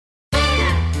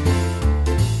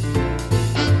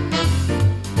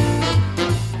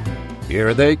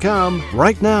Here they come.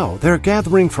 Right now, they're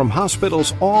gathering from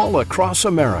hospitals all across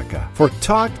America for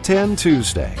Talk 10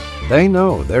 Tuesday. They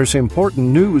know there's important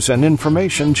news and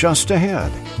information just ahead.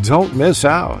 Don't miss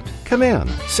out. Come in,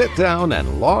 sit down,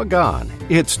 and log on.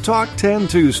 It's Talk 10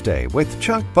 Tuesday with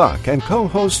Chuck Buck and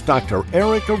co-host Dr.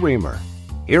 Erica Remer.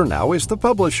 Here now is the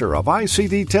publisher of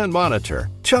ICD-10 Monitor,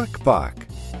 Chuck Buck.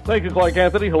 Thank you, Clark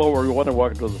Anthony. Hello, everyone, and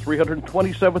welcome to the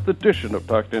 327th edition of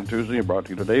Talk 10 Tuesday, and brought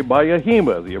to you today by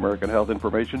AHIMA, the American Health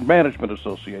Information Management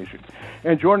Association.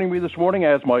 And joining me this morning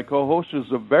as my co-host is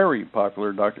the very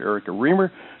popular Dr. Erica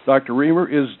Remer. Dr.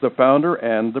 Remer is the founder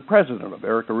and the president of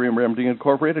Erica Remer MD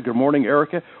Incorporated. Good morning,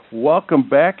 Erica. Welcome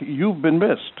back. You've been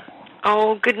missed.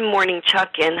 Oh, good morning,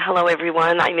 Chuck, and hello,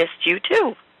 everyone. I missed you,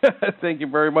 too. Thank you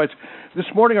very much. This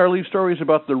morning, our lead story is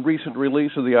about the recent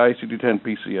release of the ICD-10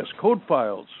 PCS code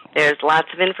files. There's lots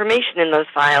of information in those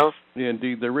files.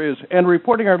 Indeed, there is. And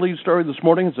reporting our lead story this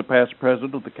morning is the past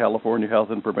president of the California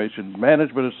Health Information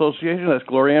Management Association. That's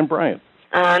Gloria Ann Bryant.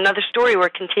 Another story we're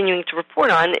continuing to report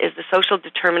on is the social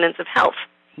determinants of health.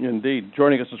 Indeed.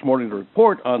 Joining us this morning to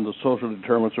report on the social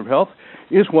determinants of health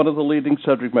is one of the leading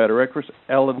subject matter experts,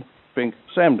 Ellen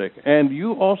Fink-Samnick. And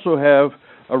you also have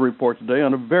a report today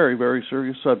on a very, very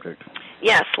serious subject.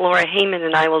 Yes, Laura Heyman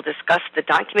and I will discuss the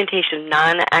documentation of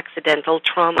non-accidental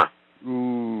trauma.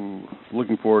 Ooh,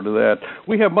 looking forward to that.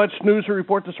 We have much news to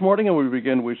report this morning, and we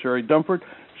begin with Sherry Dunford.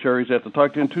 Sherry's at the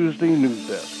Talk 10 Tuesday News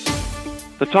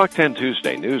Desk. The Talk 10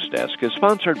 Tuesday News Desk is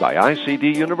sponsored by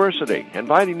ICD University,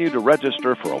 inviting you to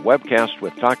register for a webcast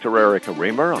with Dr. Erica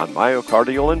Remer on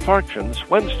myocardial infarctions,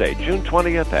 Wednesday, June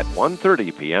 20th at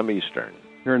 1:30 p.m. Eastern.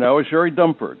 Here now is Sherry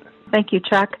Dunford. Thank you,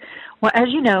 Chuck. Well, as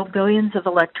you know, billions of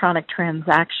electronic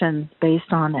transactions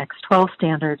based on X12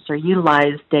 standards are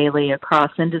utilized daily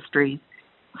across industries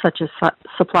such as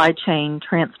supply chain,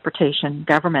 transportation,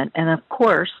 government, and, of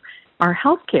course, our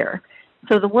healthcare.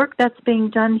 So the work that's being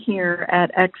done here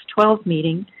at X12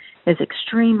 meeting is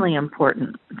extremely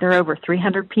important. There are over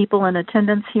 300 people in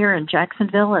attendance here in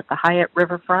Jacksonville at the Hyatt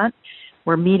Riverfront,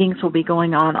 where meetings will be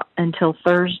going on until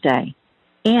Thursday.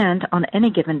 And on any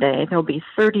given day, there will be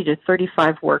 30 to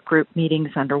 35 work group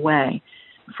meetings underway.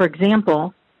 For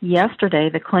example, yesterday,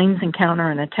 the Claims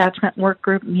Encounter and Attachment Work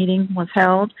Group meeting was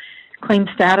held. Claim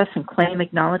Status and Claim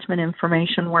Acknowledgement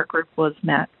Information Work Group was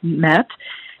met.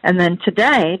 And then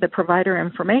today, the Provider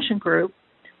Information Group,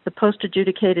 the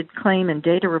Post-Adjudicated Claim and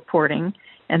Data Reporting,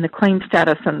 and the Claim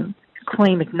Status and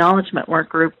Claim Acknowledgement Work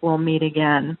Group will meet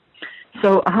again.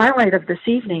 So a highlight of this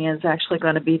evening is actually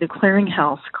going to be the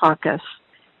Clearinghouse Caucus.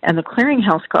 And the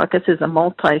Clearinghouse Caucus is a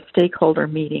multi-stakeholder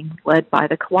meeting led by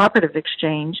the Cooperative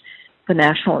Exchange, the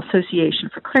National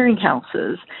Association for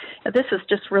Clearinghouses. And this is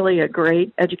just really a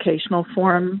great educational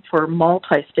forum for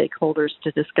multi-stakeholders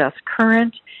to discuss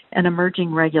current and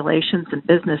emerging regulations and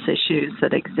business issues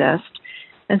that exist.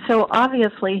 And so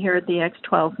obviously here at the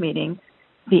X12 meeting,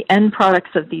 the end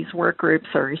products of these work groups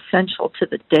are essential to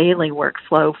the daily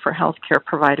workflow for healthcare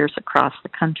providers across the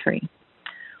country.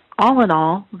 All in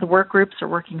all, the work groups are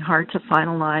working hard to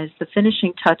finalize the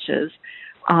finishing touches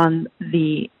on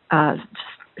the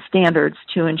standards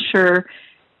to ensure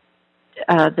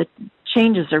the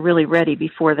changes are really ready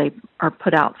before they are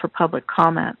put out for public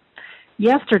comment.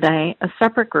 Yesterday, a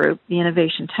separate group, the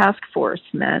Innovation Task Force,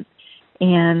 met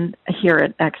and here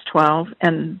at X12,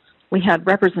 and we had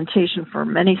representation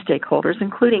from many stakeholders,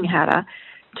 including HADA,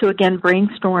 to again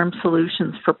brainstorm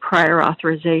solutions for prior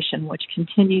authorization, which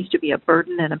continues to be a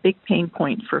burden and a big pain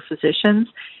point for physicians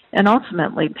and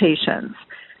ultimately patients.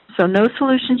 So no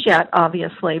solutions yet,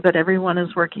 obviously, but everyone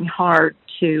is working hard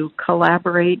to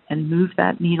collaborate and move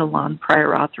that needle on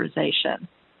prior authorization.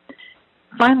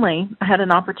 Finally, I had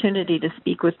an opportunity to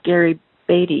speak with Gary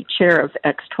Beatty, chair of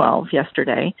X12,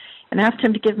 yesterday, and asked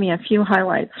him to give me a few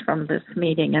highlights from this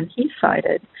meeting, and he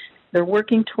cited they're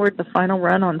working toward the final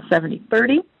run on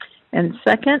 7030, and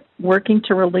second, working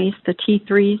to release the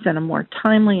T3s on a more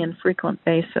timely and frequent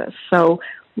basis. So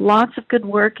lots of good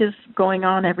work is going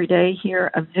on every day here,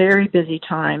 a very busy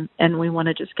time, and we want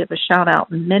to just give a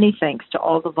shout-out and many thanks to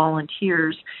all the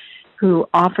volunteers who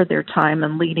offer their time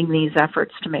in leading these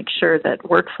efforts to make sure that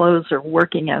workflows are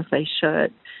working as they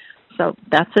should. So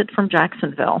that's it from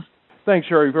Jacksonville. Thanks,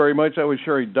 Sherry, very much. That was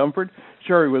Sherry Dunford.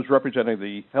 Sherry was representing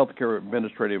the Healthcare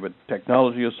Administrative and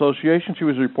Technology Association. She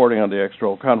was reporting on the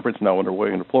X12 conference now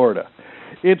underway in Florida.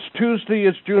 It's Tuesday,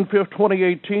 it's June 5th,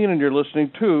 2018, and you're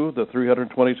listening to the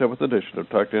 327th edition of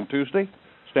Talk 10 Tuesday.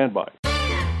 Stand by.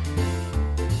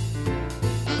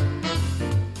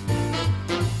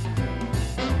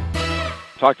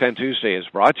 Talk 10 Tuesday is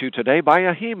brought to you today by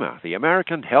AHIMA, the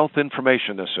American Health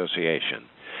Information Association.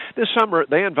 This summer,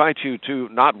 they invite you to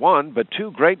not one, but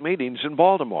two great meetings in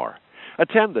Baltimore.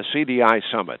 Attend the CDI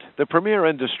Summit, the premier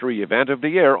industry event of the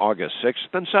year, August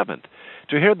 6th and 7th,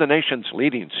 to hear the nation's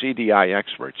leading CDI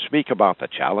experts speak about the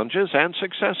challenges and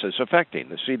successes affecting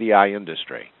the CDI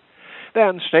industry.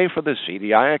 Then stay for the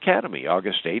CDI Academy,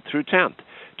 August 8th through 10th,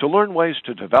 to learn ways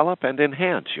to develop and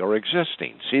enhance your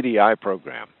existing CDI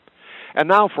program. And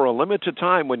now, for a limited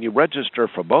time, when you register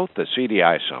for both the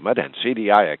CDI Summit and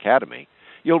CDI Academy,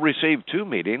 you'll receive two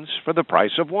meetings for the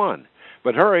price of one.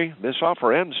 But hurry, this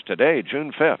offer ends today,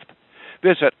 June 5th.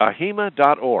 Visit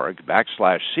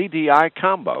ahima.org/CDI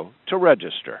combo to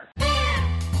register.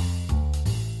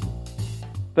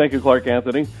 Thank you, Clark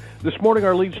Anthony. This morning,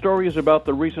 our lead story is about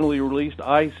the recently released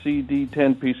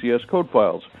ICD-10 PCS code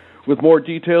files. With more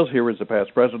details, here is the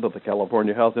past president of the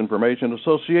California Health Information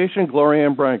Association,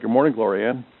 Glorianne Bryant. Good morning,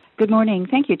 Glorianne. Good morning.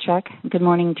 Thank you, Chuck. Good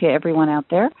morning to everyone out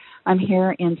there. I'm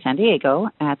here in San Diego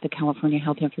at the California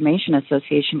Health Information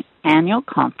Association annual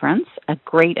conference, a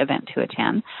great event to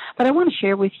attend. But I want to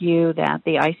share with you that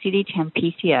the ICD-10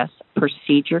 PCS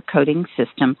Procedure Coding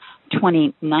System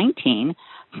 2019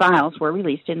 files were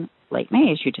released in late May,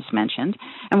 as you just mentioned,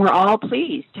 and we're all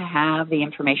pleased to have the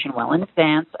information well in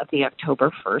advance of the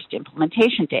October 1st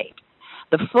implementation date.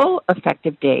 The full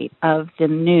effective date of the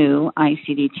new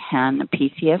ICD-10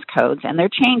 PCS codes and their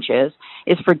changes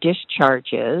is for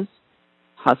discharges,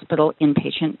 hospital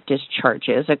inpatient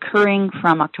discharges, occurring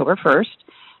from October 1st,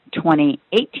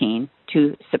 2018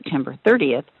 to September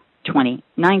 30th,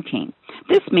 2019.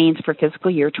 This means for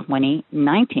fiscal year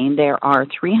 2019, there are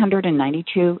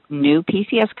 392 new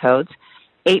PCS codes,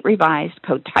 8 revised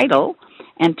code title,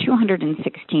 and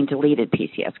 216 deleted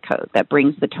PCS codes. That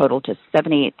brings the total to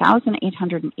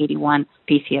 78,881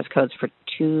 PCS codes for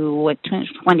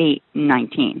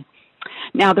 2019.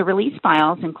 Now, the release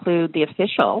files include the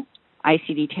official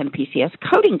ICD-10 PCS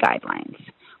coding guidelines,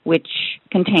 which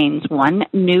contains one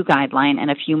new guideline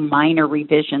and a few minor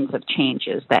revisions of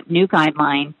changes. That new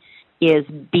guideline is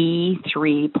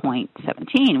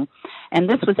B3.17, and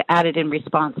this was added in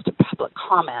response to public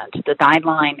comment. The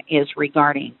guideline is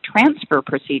regarding transfer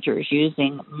procedures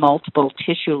using multiple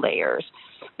tissue layers.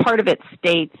 Part of it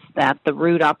states that the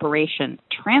root operation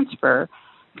transfer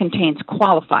contains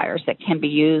qualifiers that can be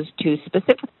used to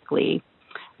specifically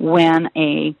when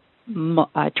a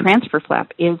transfer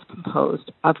flap is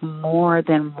composed of more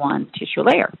than one tissue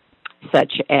layer,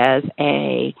 such as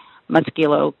a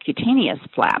musculocutaneous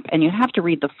flap. And you have to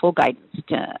read the full guidance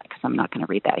because I'm not going to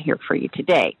read that here for you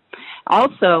today.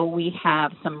 Also, we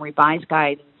have some revised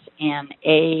guidance in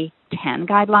A10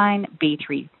 guideline,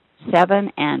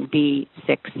 B3.7, and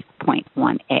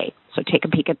B6.1a. So take a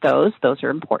peek at those. Those are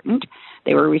important.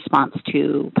 They were a response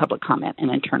to public comment and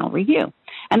internal review.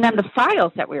 And then the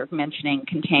files that we were mentioning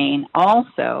contain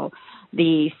also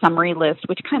the summary list,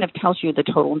 which kind of tells you the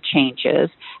total changes.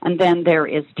 And then there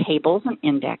is tables and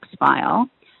index file,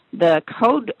 the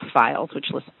code files, which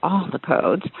lists all the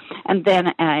codes, and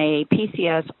then a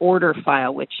PCS order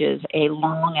file, which is a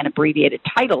long and abbreviated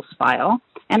titles file,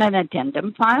 and an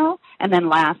addendum file. And then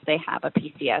last, they have a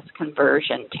PCS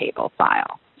conversion table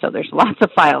file. So there's lots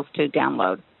of files to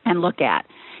download and look at.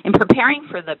 In preparing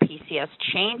for the PCS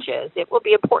changes, it will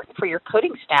be important for your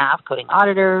coding staff, coding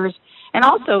auditors, and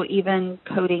also even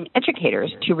coding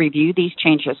educators to review these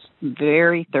changes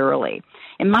very thoroughly.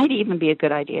 It might even be a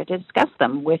good idea to discuss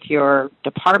them with your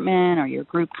department or your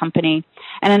group company.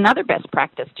 And another best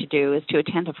practice to do is to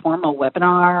attend a formal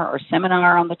webinar or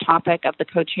seminar on the topic of the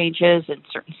code changes in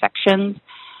certain sections,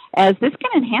 as this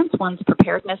can enhance one's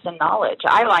preparedness and knowledge.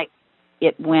 I like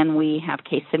it when we have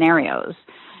case scenarios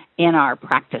in our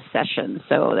practice sessions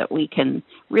so that we can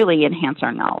really enhance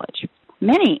our knowledge.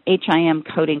 Many HIM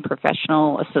coding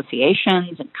professional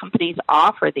associations and companies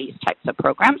offer these types of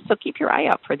programs, so keep your eye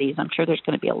out for these. I'm sure there's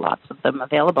going to be lots of them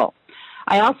available.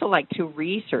 I also like to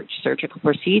research surgical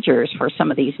procedures for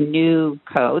some of these new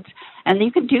codes, and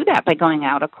you can do that by going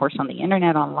out, of course, on the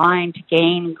Internet online to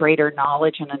gain greater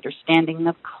knowledge and understanding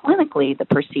of clinically the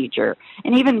procedure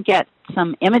and even get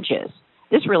some images.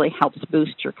 This really helps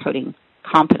boost your coding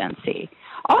competency.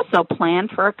 Also, plan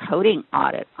for a coding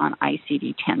audit on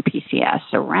ICD-10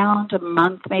 PCS around a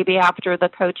month maybe after the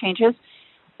code changes,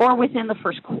 or within the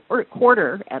first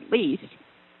quarter at least,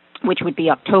 which would be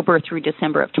October through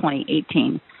December of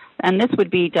 2018. And this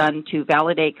would be done to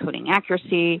validate coding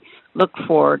accuracy, look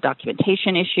for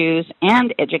documentation issues,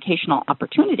 and educational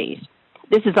opportunities.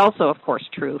 This is also, of course,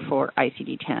 true for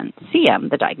ICD-10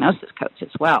 CM, the diagnosis codes as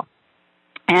well.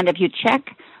 And if you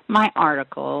check my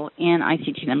article in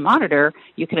ICD-10 Monitor,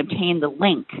 you can obtain the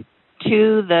link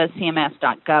to the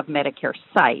CMS.gov Medicare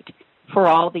site for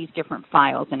all these different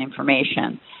files and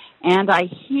information. And I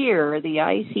hear the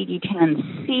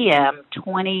ICD-10 CM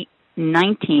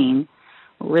 2019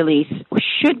 release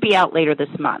should be out later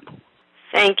this month.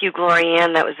 Thank you, Gloria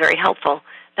Ann. That was very helpful.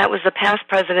 That was the past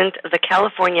president of the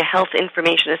California Health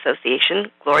Information Association,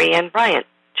 Gloria Ann Bryant.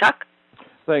 Chuck?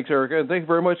 Thanks, Erica. And thank you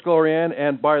very much, Gloria Ann.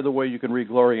 And by the way, you can read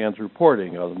Gloria Ann's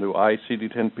reporting of the new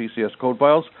ICD-10 PCS code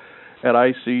files at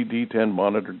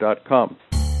ICD-10monitor.com.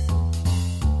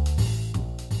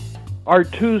 Our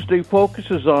Tuesday focus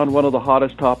is on one of the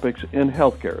hottest topics in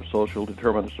healthcare, social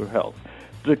determinants of health.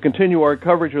 To continue our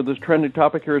coverage of this trending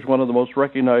topic, here is one of the most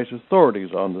recognized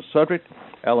authorities on the subject,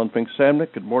 Ellen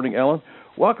Fink-Samnick. Good morning, Ellen.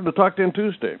 Welcome to Talk 10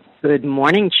 Tuesday. Good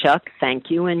morning, Chuck. Thank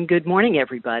you, and good morning,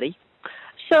 everybody.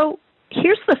 So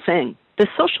here's the thing. The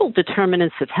social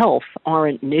determinants of health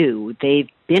aren't new. They've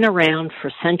been around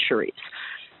for centuries.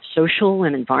 Social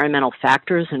and environmental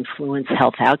factors influence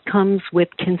health outcomes with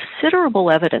considerable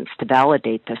evidence to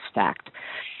validate this fact.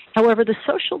 However, the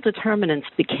social determinants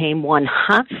became one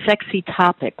hot, sexy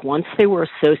topic once they were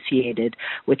associated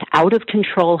with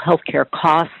out-of-control healthcare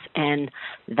costs and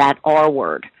that R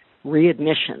word,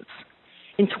 readmissions.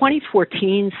 In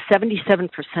 2014,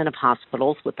 77% of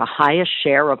hospitals with the highest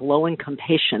share of low-income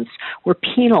patients were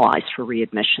penalized for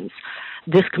readmissions.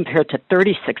 This compared to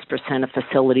 36% of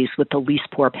facilities with the least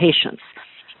poor patients.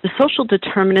 The social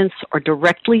determinants are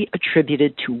directly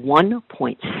attributed to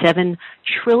 $1.7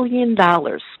 trillion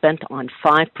spent on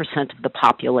 5% of the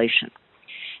population.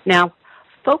 Now,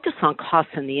 focus on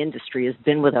costs in the industry has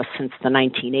been with us since the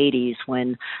 1980s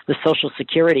when the Social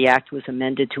Security Act was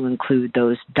amended to include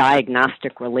those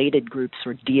diagnostic-related groups,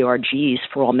 or DRGs,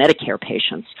 for all Medicare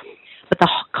patients. But the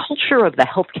culture of the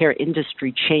healthcare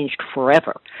industry changed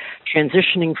forever,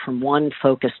 transitioning from one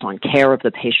focused on care of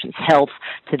the patient's health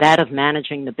to that of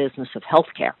managing the business of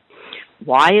healthcare.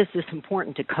 Why is this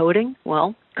important to coding?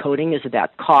 Well, coding is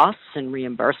about costs and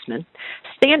reimbursement,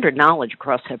 standard knowledge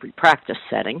across every practice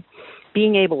setting.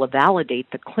 Being able to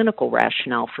validate the clinical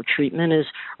rationale for treatment is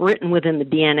written within the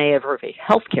DNA of every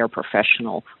healthcare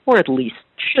professional, or at least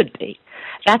should be.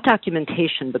 That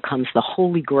documentation becomes the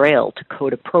holy grail to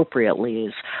code appropriately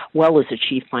as well as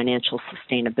achieve financial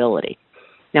sustainability.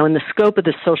 Now, in the scope of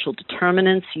the social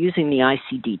determinants, using the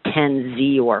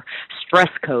ICD-10Z or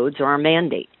stress codes are our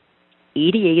mandate.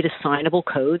 88 assignable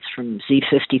codes from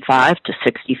Z55 to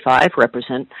 65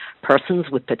 represent persons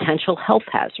with potential health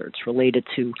hazards related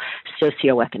to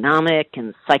socioeconomic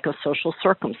and psychosocial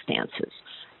circumstances,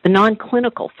 the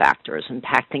non-clinical factors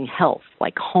impacting health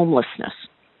like homelessness,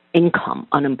 income,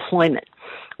 unemployment,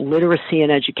 literacy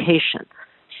and education,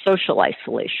 social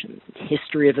isolation,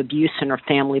 history of abuse and or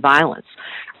family violence.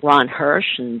 Ron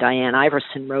Hirsch and Diane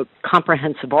Iverson wrote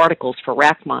comprehensive articles for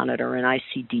RAC Monitor and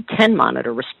ICD-10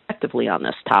 Monitor, respectively, on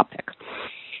this topic.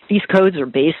 These codes are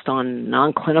based on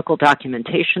non-clinical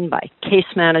documentation by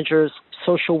case managers,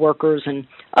 social workers, and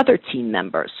other team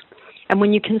members. And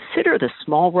when you consider the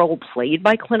small role played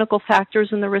by clinical factors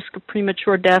in the risk of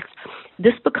premature death,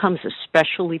 this becomes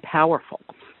especially powerful.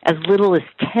 As little as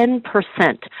 10%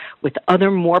 with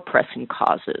other more pressing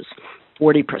causes,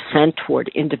 40% toward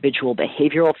individual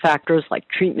behavioral factors like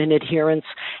treatment adherence,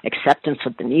 acceptance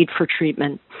of the need for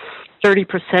treatment,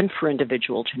 30% for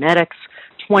individual genetics,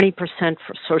 20%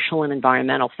 for social and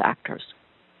environmental factors.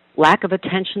 Lack of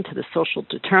attention to the social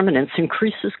determinants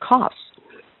increases costs.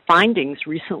 Findings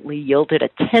recently yielded a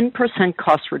 10%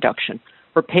 cost reduction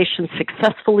for patients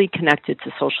successfully connected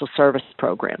to social service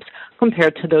programs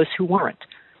compared to those who weren't.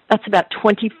 That's about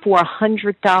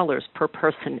 $2,400 per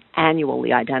person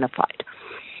annually identified.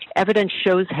 Evidence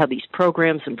shows how these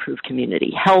programs improve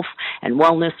community health and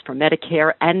wellness for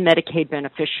Medicare and Medicaid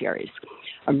beneficiaries.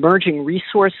 Emerging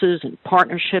resources and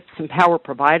partnerships empower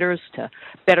providers to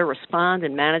better respond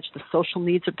and manage the social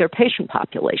needs of their patient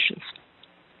populations.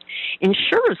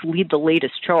 Insurers lead the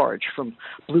latest charge, from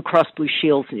Blue Cross Blue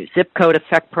Shield's new Zip Code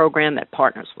Effect program that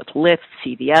partners with Lyft,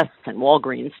 CVS, and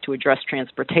Walgreens to address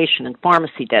transportation and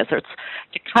pharmacy deserts,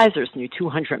 to Kaiser's new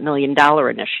 $200 million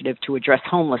initiative to address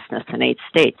homelessness in 8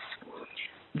 states.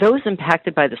 Those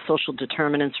impacted by the social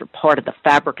determinants are part of the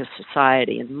fabric of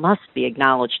society and must be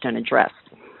acknowledged and addressed.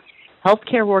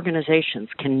 Healthcare organizations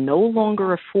can no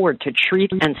longer afford to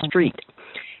treat and street.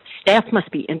 Staff must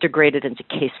be integrated into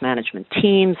case management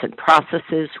teams and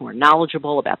processes who are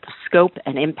knowledgeable about the scope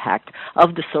and impact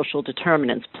of the social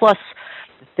determinants, plus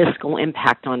the fiscal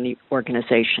impact on the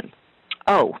organization.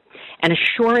 Oh, and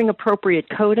assuring appropriate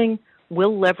coding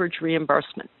will leverage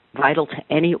reimbursement, vital to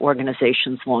any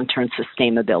organization's long-term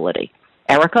sustainability.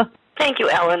 Erica? Thank you,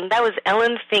 Ellen. That was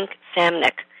Ellen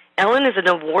Fink-Samnick. Ellen is an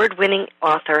award-winning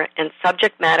author and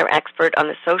subject matter expert on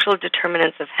the social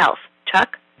determinants of health.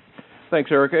 Chuck? Thanks,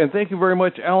 Erica, and thank you very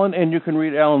much, Alan. And you can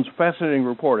read Alan's fascinating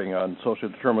reporting on social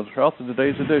determinants of health in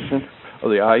today's edition of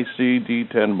the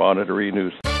ICD-10 Monitor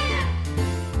E-News.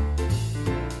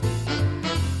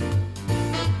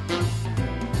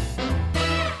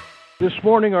 This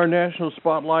morning, our national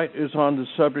spotlight is on the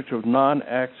subject of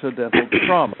non-accidental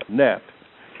trauma, NAT,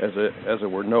 as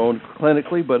it were known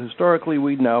clinically, but historically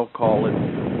we now call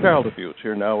it child abuse.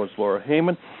 Here now is Laura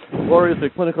Heyman. Laura is a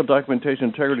clinical documentation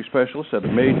integrity specialist at a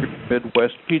major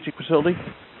Midwest teaching facility,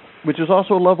 which is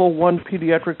also a level 1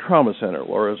 pediatric trauma center.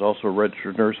 Laura is also a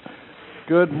registered nurse.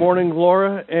 Good morning,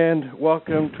 Laura, and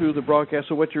welcome to the broadcast.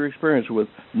 So what's your experience with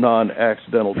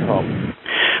non-accidental trauma?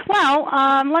 Well,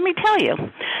 let me tell you,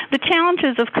 the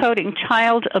challenges of coding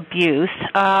child abuse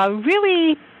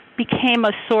really became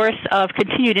a source of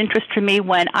continued interest for me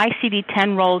when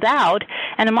ICD-10 rolled out,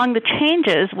 and among the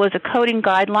changes was a coding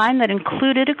guideline that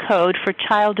included a code for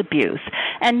child abuse.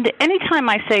 And anytime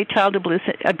I say child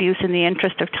abuse in the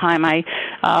interest of time, I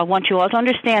want you all to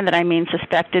understand that I mean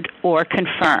suspected or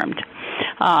confirmed.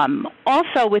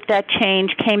 Also, with that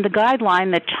change came the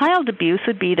guideline that child abuse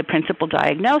would be the principal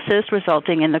diagnosis,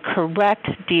 resulting in the correct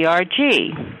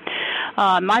DRG.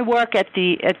 My work at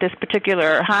this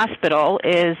particular hospital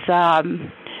is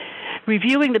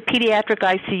reviewing the pediatric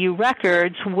ICU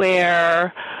records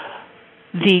where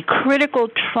the critical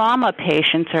trauma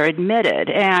patients are admitted,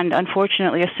 and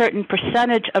unfortunately a certain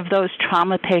percentage of those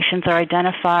trauma patients are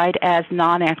identified as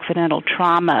non-accidental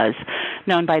traumas,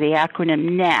 known by the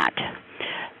acronym NAT.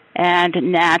 And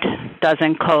NAT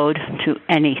doesn't code to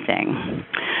anything.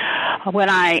 When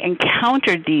I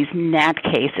encountered these NAT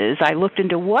cases, I looked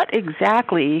into what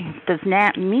exactly does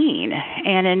NAT mean.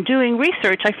 And in doing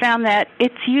research, I found that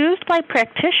it's used by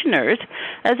practitioners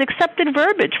as accepted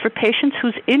verbiage for patients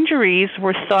whose injuries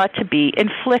were thought to be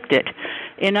inflicted.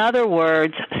 In other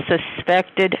words,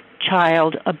 suspected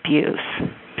child abuse.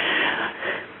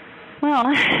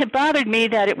 Well, it bothered me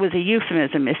that it was a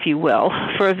euphemism, if you will,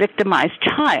 for a victimized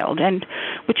child, and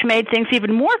which made things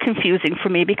even more confusing for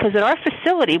me because at our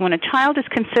facility, when a child is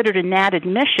considered a NAT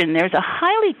admission, there's a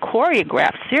highly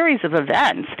choreographed series of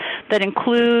events that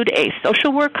include a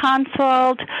social work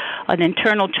consult, an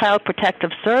internal child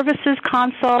protective services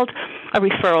consult, a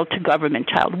referral to government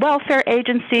child welfare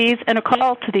agencies, and a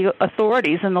call to the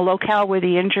authorities in the locale where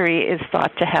the injury is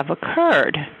thought to have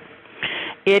occurred.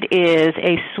 It is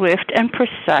a swift and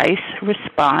precise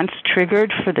response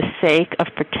triggered for the sake of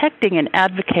protecting and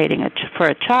advocating for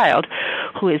a child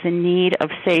who is in need of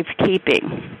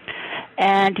safekeeping.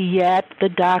 And yet the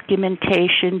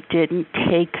documentation didn't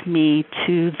take me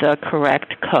to the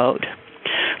correct code.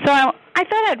 So I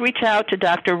thought I'd reach out to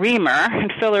Dr. Reamer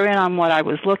and fill her in on what I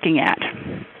was looking at.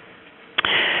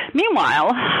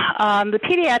 Meanwhile, the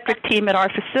pediatric team at our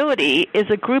facility is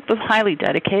a group of highly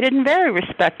dedicated and very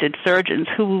respected surgeons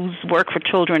whose work for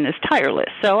children is tireless.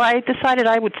 So I decided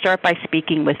I would start by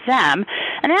speaking with them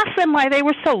and ask them why they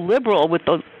were so liberal with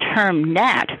the term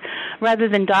NAT rather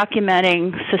than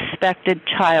documenting suspected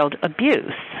child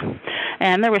abuse.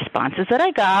 And the responses that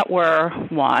I got were,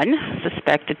 1,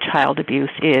 suspected child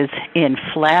abuse is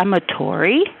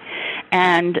inflammatory,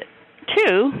 and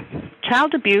 2,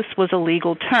 child abuse was a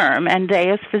legal term, and they,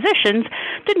 as physicians,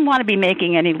 didn't want to be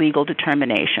making any legal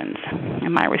determinations.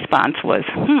 And my response was,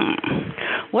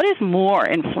 what is more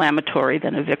inflammatory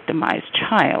than a victimized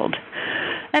child?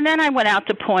 And then I went out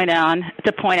to point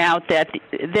out that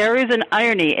there is an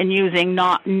irony in using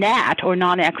NAT, or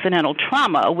non-accidental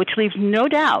trauma, which leaves no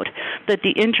doubt that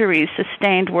the injuries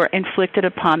sustained were inflicted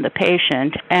upon the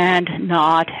patient and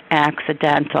not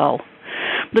accidental.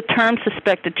 The term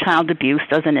suspected child abuse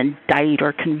doesn't indict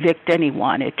or convict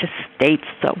anyone. It just states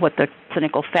what the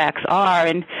clinical facts are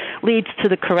and leads to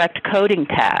the correct coding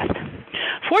path.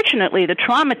 Fortunately, the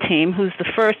trauma team, who's the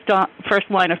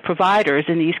first line of providers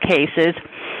in these cases,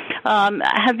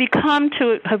 have become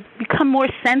more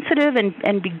sensitive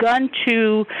and begun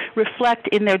to reflect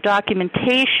in their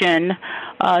documentation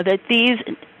that these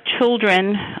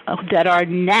children that are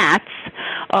NATs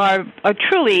are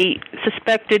truly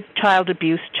suspected child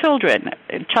abuse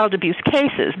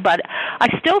cases. But I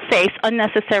still face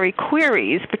unnecessary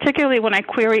queries, particularly when I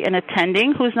query an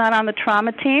attending who's not on the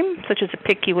trauma team, such as a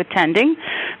PICU attending.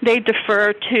 They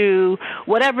defer to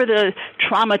whatever the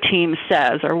trauma team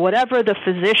says or whatever the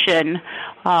physician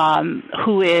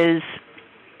who is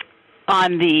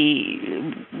on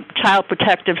the Child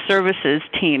Protective Services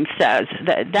team says.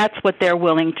 That's what they're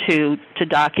willing to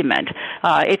document.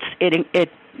 It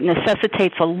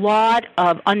necessitates a lot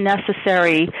of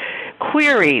unnecessary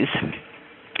queries.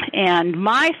 And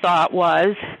my thought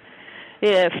was,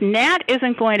 if NAT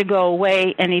isn't going to go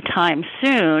away anytime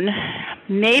soon,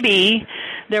 maybe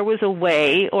there was a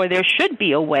way, or there should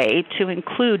be a way, to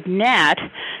include NAT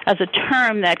as a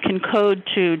term that can code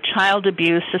to child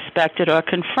abuse suspected or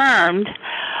confirmed,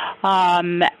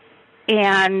 and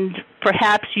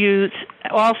perhaps use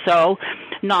also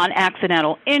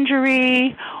non-accidental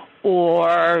injury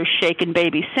or shaken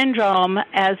baby syndrome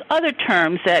as other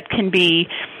terms that can be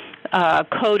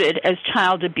coded as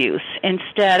child abuse,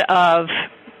 instead of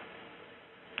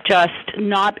just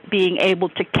not being able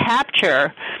to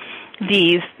capture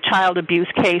these child abuse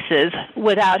cases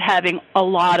without having a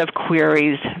lot of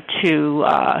queries to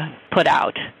put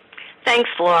out. Thanks,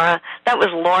 Laura. That was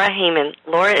Laura Heyman.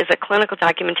 Laura is a clinical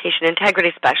documentation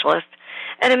integrity specialist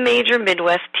at a major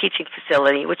Midwest teaching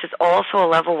facility, which is also a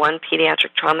Level 1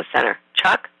 pediatric trauma center.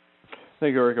 Chuck?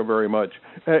 Thank you, Erica, very much.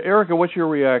 Erica, what's your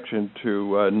reaction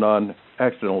to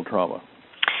non-accidental trauma?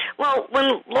 Well,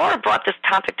 when Laura brought this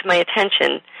topic to my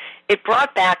attention, it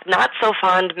brought back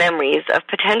not-so-fond memories of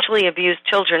potentially abused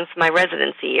children from my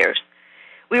residency years.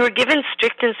 We were given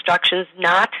strict instructions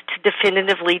not to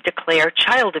definitively declare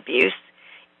child abuse,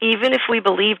 even if we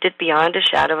believed it beyond a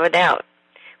shadow of a doubt.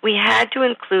 We had to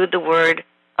include the word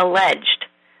alleged,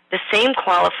 the same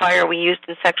qualifier we used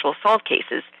in sexual assault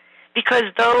cases, because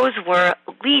those were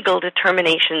legal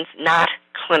determinations, not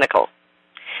clinical.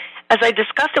 As I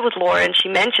discussed it with Laura, and she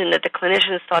mentioned that the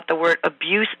clinicians thought the word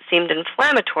abuse seemed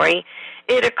inflammatory,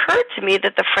 it occurred to me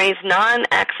that the phrase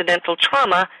non-accidental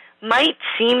trauma might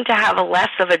seem to have a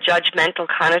less of a judgmental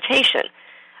connotation.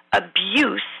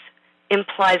 Abuse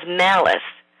implies malice,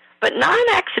 but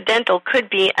non-accidental could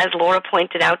be, as Laura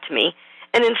pointed out to me,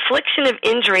 an infliction of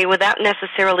injury without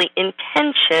necessarily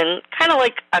intention, kind of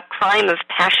like a crime of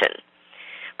passion.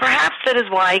 Perhaps that is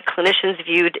why clinicians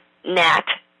viewed NAT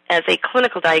as a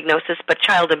clinical diagnosis, but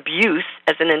child abuse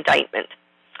as an indictment.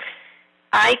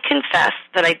 I confess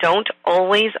that I don't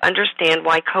always understand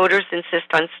why coders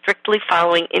insist on strictly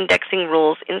following indexing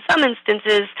rules in some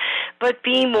instances, but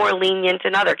be more lenient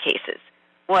in other cases.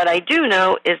 What I do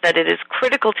know is that it is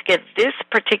critical to get this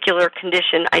particular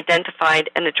condition identified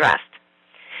and addressed.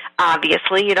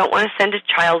 Obviously, you don't want to send a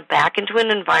child back into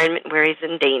an environment where he's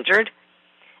endangered,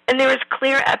 and there is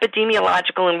clear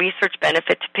epidemiological and research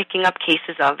benefit to picking up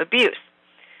cases of abuse.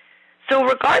 So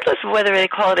regardless of whether they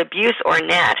call it abuse or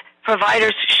NAT,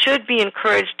 providers should be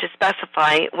encouraged to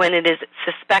specify when it is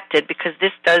suspected, because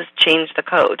this does change the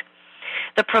code.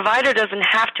 The provider doesn't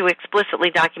have to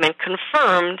explicitly document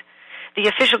confirmed. The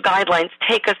official guidelines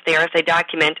take us there if they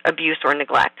document abuse or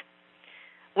neglect.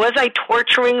 Was I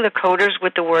torturing the coders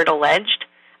with the word alleged?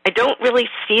 I don't really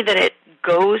see that it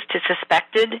goes to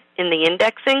suspected in the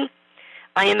indexing.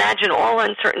 I imagine all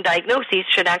uncertain diagnoses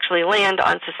should actually land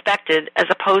on suspected as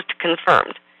opposed to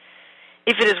confirmed.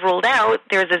 If it is ruled out,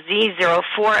 there's a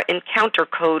Z04 encounter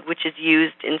code which is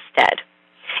used instead.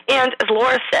 And as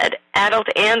Laura said, adult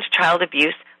and child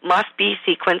abuse must be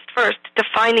sequenced first,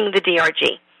 defining the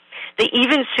DRG. They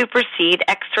even supersede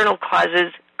external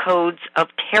causes codes of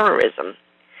terrorism.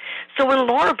 So when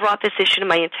Laura brought this issue to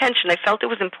my attention, I felt it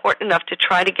was important enough to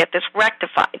try to get this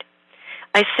rectified.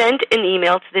 I sent an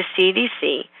email to the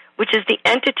CDC, which is the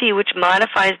entity which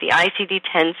modifies the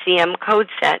ICD-10-CM code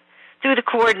set through the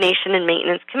Coordination and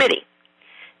Maintenance Committee.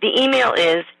 The email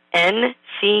is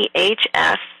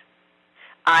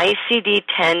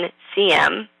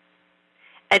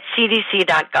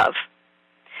nchs-ICD-10-CM@cdc.gov.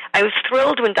 I was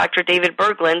thrilled when Dr. David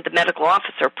Berglund, the medical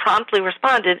officer, promptly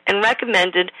responded and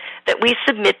recommended that we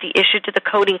submit the issue to the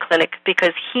coding clinic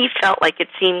because he felt like it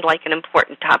seemed like an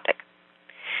important topic.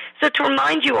 So to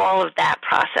remind you all of that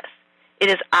process, it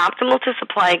is optimal to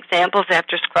supply examples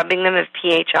after scrubbing them of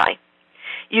PHI.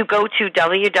 You go to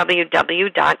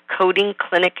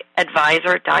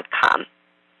www.codingclinicadvisor.com.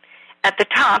 At the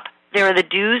top, there are the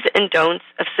do's and don'ts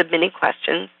of submitting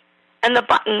questions and the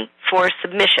button for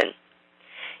submission.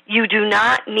 You do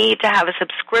not need to have a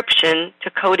subscription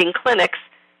to Coding Clinics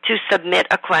to submit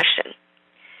a question.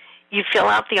 You fill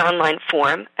out the online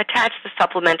form, attach the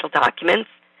supplemental documents,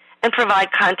 and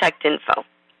provide contact info.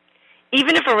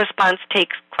 Even if a response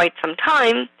takes quite some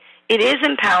time, it is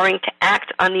empowering to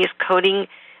act on these coding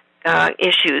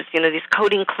issues, these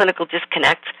coding clinical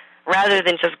disconnects, rather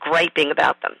than just griping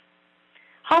about them.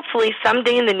 Hopefully,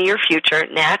 someday in the near future,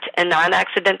 NAT and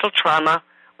non-accidental trauma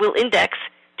will index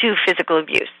to physical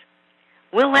abuse.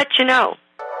 We'll let you know.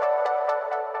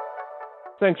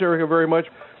 Thanks, Erica, very much.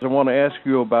 I want to ask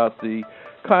you about the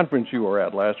conference you were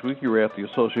at last week. You were at the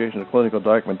Association of Clinical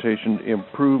Documentation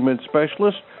Improvement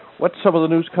Specialists. What's some of the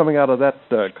news coming out of that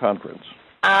conference?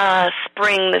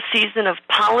 Spring, the season of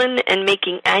pollen and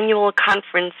making annual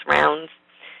conference rounds.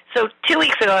 So 2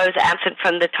 weeks ago, I was absent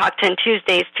from the Talk 10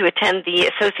 Tuesdays to attend the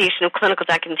Association of Clinical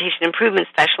Documentation Improvement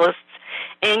Specialists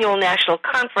annual national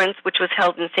conference, which was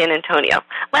held in San Antonio.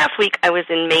 Last week, I was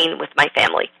in Maine with my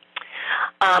family.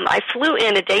 I flew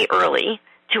in a day early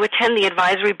to attend the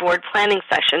advisory board planning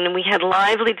session, and we had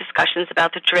lively discussions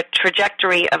about the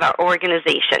trajectory of our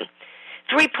organization.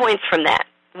 3 points from that.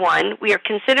 1, we are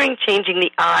considering changing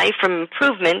the I from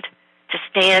improvement to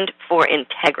stand for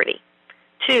integrity.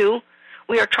 2,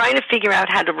 we are trying to figure out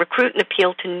how to recruit and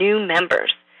appeal to new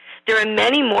members. There are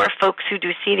many more folks who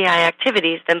do CDI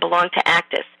activities than belong to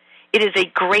ACDIS. It is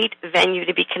a great venue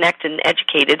to be connected and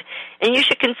educated, and you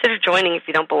should consider joining if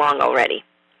you don't belong already.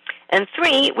 And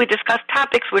 3, we discussed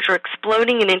topics which are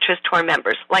exploding in interest to our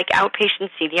members, like outpatient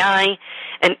CDI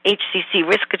and HCC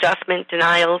risk adjustment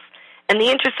denials, and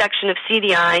the intersection of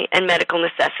CDI and medical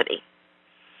necessity.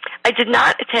 I did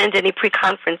not attend any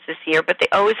pre-conference this year, but they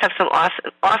always have some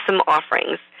awesome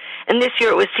offerings. And this year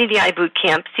it was CDI Boot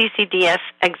Camp, CCDS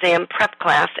exam prep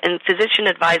class, and physician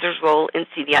advisor's role in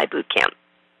CDI Boot Camp.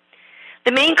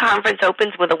 The main conference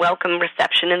opens with a welcome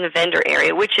reception in the vendor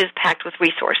area, which is packed with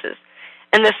resources.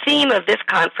 And the theme of this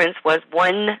conference was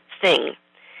one thing.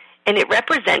 And it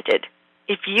represented,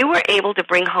 if you were able to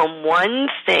bring home one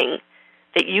thing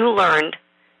that you learned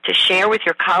to share with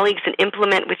your colleagues and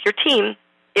implement with your team,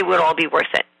 it would all be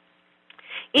worth it.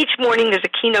 Each morning there's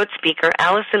a keynote speaker.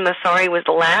 Allison Massari was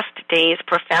the last day's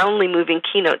profoundly moving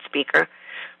keynote speaker,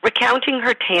 recounting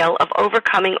her tale of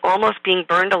overcoming almost being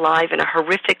burned alive in a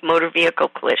horrific motor vehicle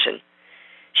collision.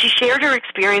 She shared her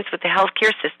experience with the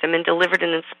healthcare system and delivered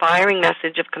an inspiring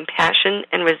message of compassion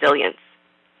and resilience.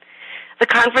 The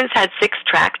conference had 6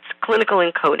 tracks: clinical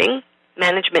and coding,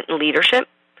 management and leadership,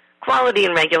 quality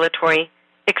and regulatory,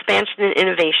 expansion and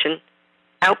innovation,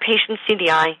 outpatient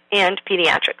CDI, and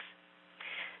pediatrics.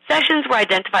 Sessions were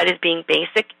identified as being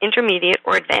basic, intermediate,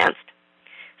 or advanced.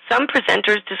 Some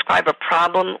presenters describe a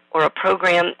problem or a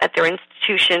program at their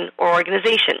institution or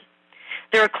organization.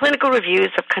 There are clinical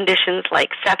reviews of conditions like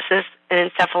sepsis and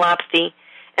encephalopathy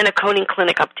and a coding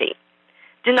clinic update.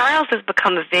 Denials has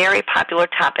become a very popular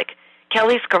topic.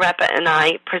 Kelly Scarepa and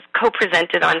I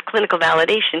co-presented on clinical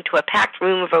validation to a packed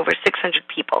room of over 600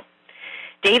 people.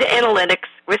 Data analytics,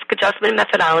 risk adjustment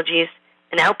methodologies,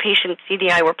 and outpatient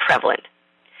CDI were prevalent.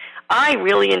 I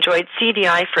really enjoyed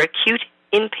CDI for acute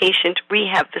inpatient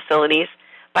rehab facilities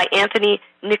by Anthony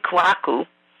Nikwaku,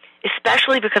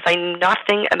 especially because I knew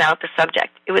nothing about the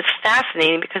subject. It was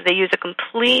fascinating because they use a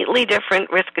completely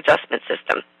different risk adjustment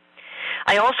system.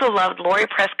 I also loved Lori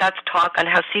Prescott's talk on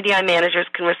how CDI managers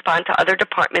can respond to other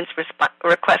departments'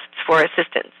 requests for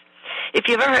assistance. If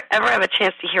you ever have a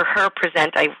chance to hear her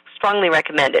present, I strongly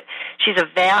recommend it. She's a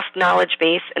vast knowledge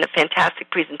base and a fantastic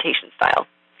presentation style.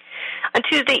 On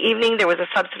Tuesday evening, there was a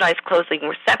subsidized closing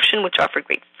reception, which offered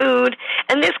great food,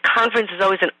 and this conference is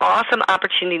always an awesome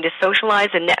opportunity to socialize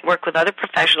and network with other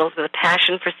professionals with a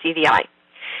passion for CDI.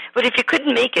 But if you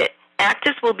couldn't make it,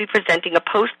 ACDIS will be presenting a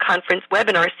post-conference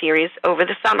webinar series over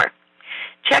the summer.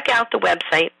 Check out the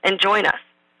website and join us.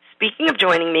 Speaking of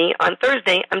joining me, on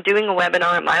Thursday, I'm doing a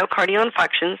webinar on myocardial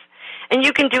infarctions, and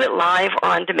you can do it live or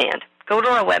on demand. Go to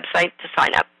our website to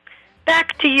sign up.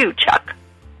 Back to you, Chuck.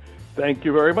 Thank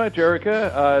you very much,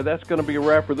 Erica. That's going to be a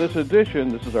wrap for this edition.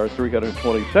 This is our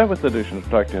 327th edition of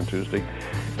Talk 10 Tuesday.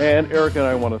 And Erica and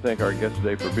I want to thank our guests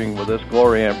today for being with us,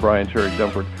 Gloria Ann Bryan, Terry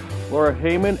Dunford, Laura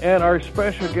Heyman, and our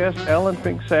special guest, Alan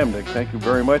Fink-Samnick. Thank you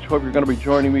very much. Hope you're going to be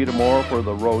joining me tomorrow for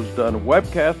the Rose Dunn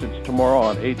webcast. It's tomorrow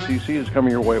on 8cc. It's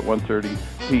coming your way at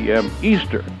 1:30 p.m.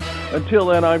 Eastern. Until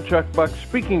then, I'm Chuck Buck,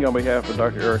 speaking on behalf of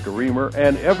Dr. Erica Remer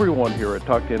and everyone here at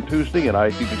Talk 10 Tuesday and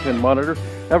ICD-10 Monitor.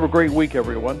 Have a great week,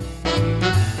 everyone.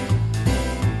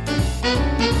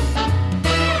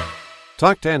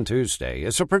 Talk 10 Tuesday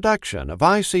is a production of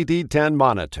ICD-10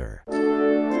 Monitor.